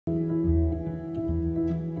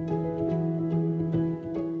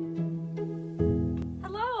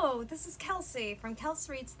Kelsey from Kels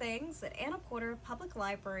Reads Things at Anna Porter Public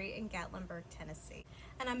Library in Gatlinburg, Tennessee.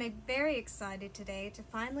 And I'm very excited today to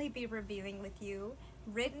finally be reviewing with you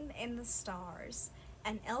Written in the Stars,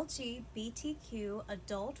 an LGBTQ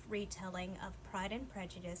adult retelling of Pride and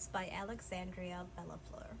Prejudice by Alexandria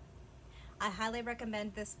Bellefleur. I highly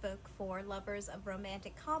recommend this book for lovers of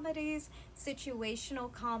romantic comedies,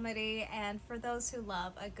 situational comedy, and for those who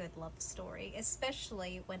love a good love story,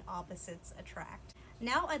 especially when opposites attract.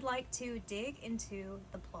 Now I'd like to dig into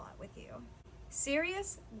the plot with you.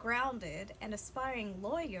 Serious, grounded, and aspiring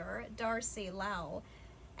lawyer Darcy Lau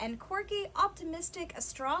and quirky, optimistic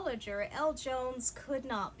astrologer Elle Jones could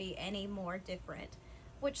not be any more different,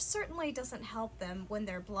 which certainly doesn't help them when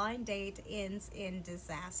their blind date ends in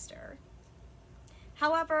disaster.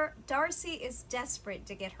 However, Darcy is desperate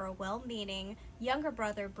to get her well-meaning younger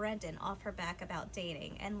brother Brendan off her back about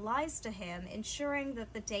dating and lies to him, ensuring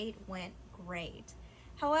that the date went great.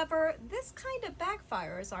 However, this kind of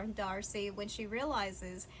backfires on Darcy when she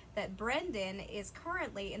realizes that Brendan is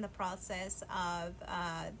currently in the process of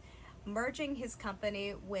merging his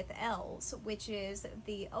company with Elle's, which is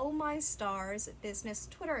the Oh My Stars business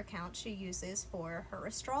Twitter account she uses for her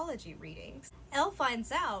astrology readings. Elle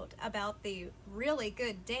finds out about the really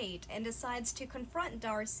good date and decides to confront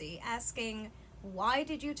Darcy, asking, "Why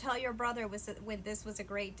did you tell your brother when this was a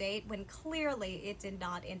great date when clearly it did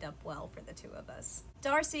not end up well for the two of us?"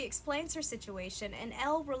 Darcy explains her situation and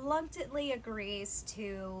Elle reluctantly agrees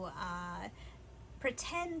to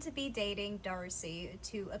pretend to be dating Darcy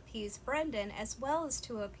to appease Brendan as well as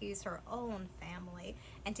to appease her own family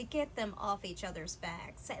and to get them off each other's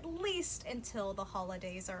backs, at least until the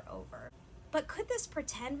holidays are over. But could this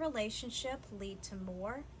pretend relationship lead to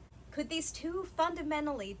more? Could these two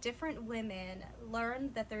fundamentally different women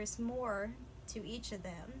learn that there's more to each of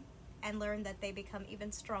them and learn that they become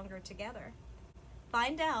even stronger together?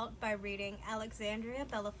 Find out by reading Alexandria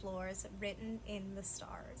Bellefleur's Written in the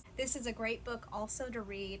Stars. This is a great book also to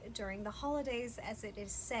read during the holidays as it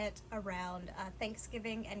is set around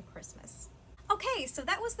Thanksgiving and Christmas. Okay, so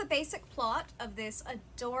that was the basic plot of this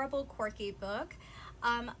adorable, quirky book.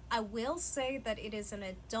 I will say that it is an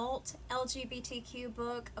adult LGBTQ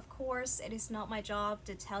book. Of course, it is not my job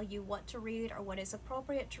to tell you what to read or what is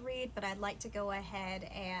appropriate to read, but I'd like to go ahead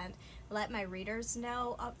and let my readers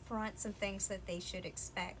know up front some things that they should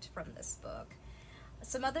expect from this book.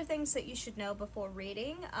 Some other things that you should know before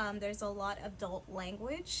reading, there's a lot of adult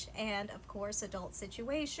language and, of course, adult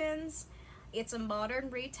situations. It's a modern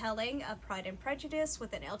retelling of Pride and Prejudice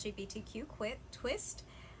with an LGBTQ twist.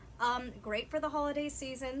 Great for the holiday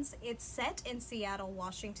seasons. It's set in Seattle,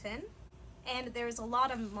 Washington, and there's a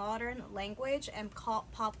lot of modern language and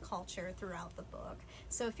pop culture throughout the book.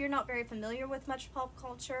 So if you're not very familiar with much pop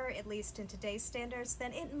culture, at least in today's standards,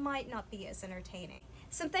 then it might not be as entertaining.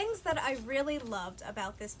 Some things that I really loved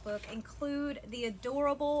about this book include the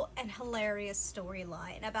adorable and hilarious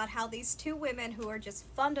storyline about how these two women who are just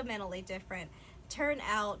fundamentally different turn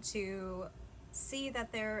out to see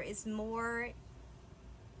that there is more,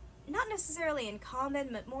 not necessarily in common,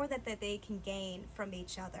 but more that they can gain from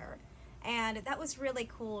each other. And that was really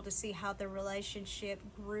cool to see how the relationship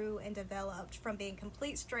grew and developed from being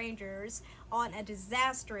complete strangers on a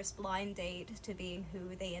disastrous blind date to being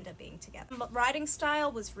who they end up being together. Writing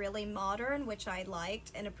style was really modern, which I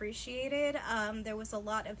liked and appreciated. There was a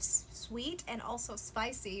lot of sweet and also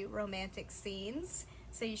spicy romantic scenes,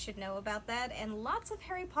 so you should know about that, and lots of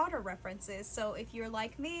Harry Potter references. So if you're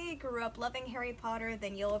like me, grew up loving Harry Potter,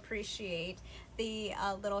 then you'll appreciate the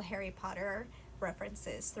little Harry Potter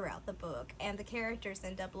references throughout the book, and the characters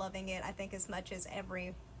end up loving it, I think, as much as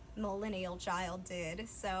every millennial child did,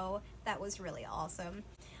 so that was really awesome.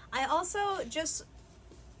 I also, just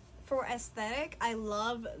for aesthetic, I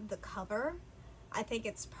love the cover. I think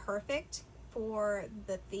it's perfect for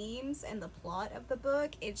the themes and the plot of the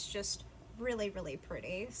book. It's just really, really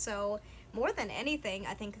pretty. So more than anything,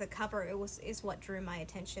 I think the cover is what drew my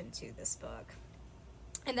attention to this book.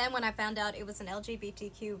 And then when I found out it was an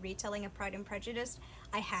LGBTQ retelling of Pride and Prejudice,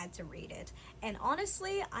 I had to read it. And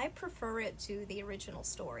honestly, I prefer it to the original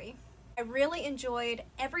story. I really enjoyed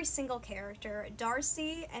every single character.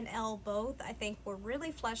 Darcy and Elle both, I think, were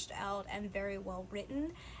really fleshed out and very well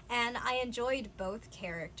written, and I enjoyed both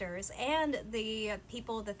characters and the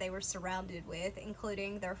people that they were surrounded with,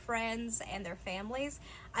 including their friends and their families.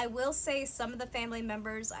 I will say some of the family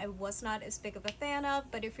members I was not as big of a fan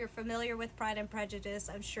of, but if you're familiar with Pride and Prejudice,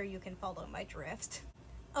 I'm sure you can follow my drift.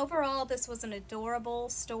 Overall, this was an adorable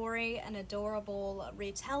story, an adorable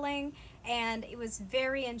retelling, and it was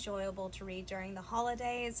very enjoyable to read during the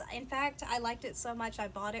holidays. In fact, I liked it so much I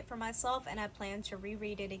bought it for myself, and I plan to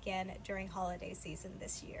reread it again during holiday season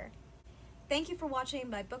this year. Thank you for watching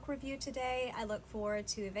my book review today. I look forward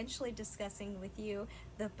to eventually discussing with you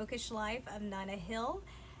The Bookish Life of Nina Hill.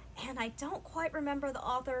 And I don't quite remember the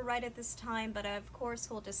author right at this time, but of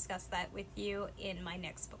course we'll discuss that with you in my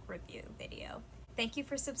next book review video. Thank you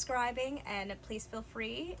for subscribing, and please feel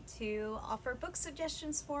free to offer book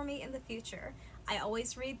suggestions for me in the future. I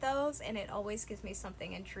always read those, and it always gives me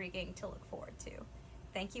something intriguing to look forward to.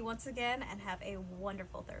 Thank you once again, and have a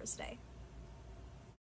wonderful Thursday.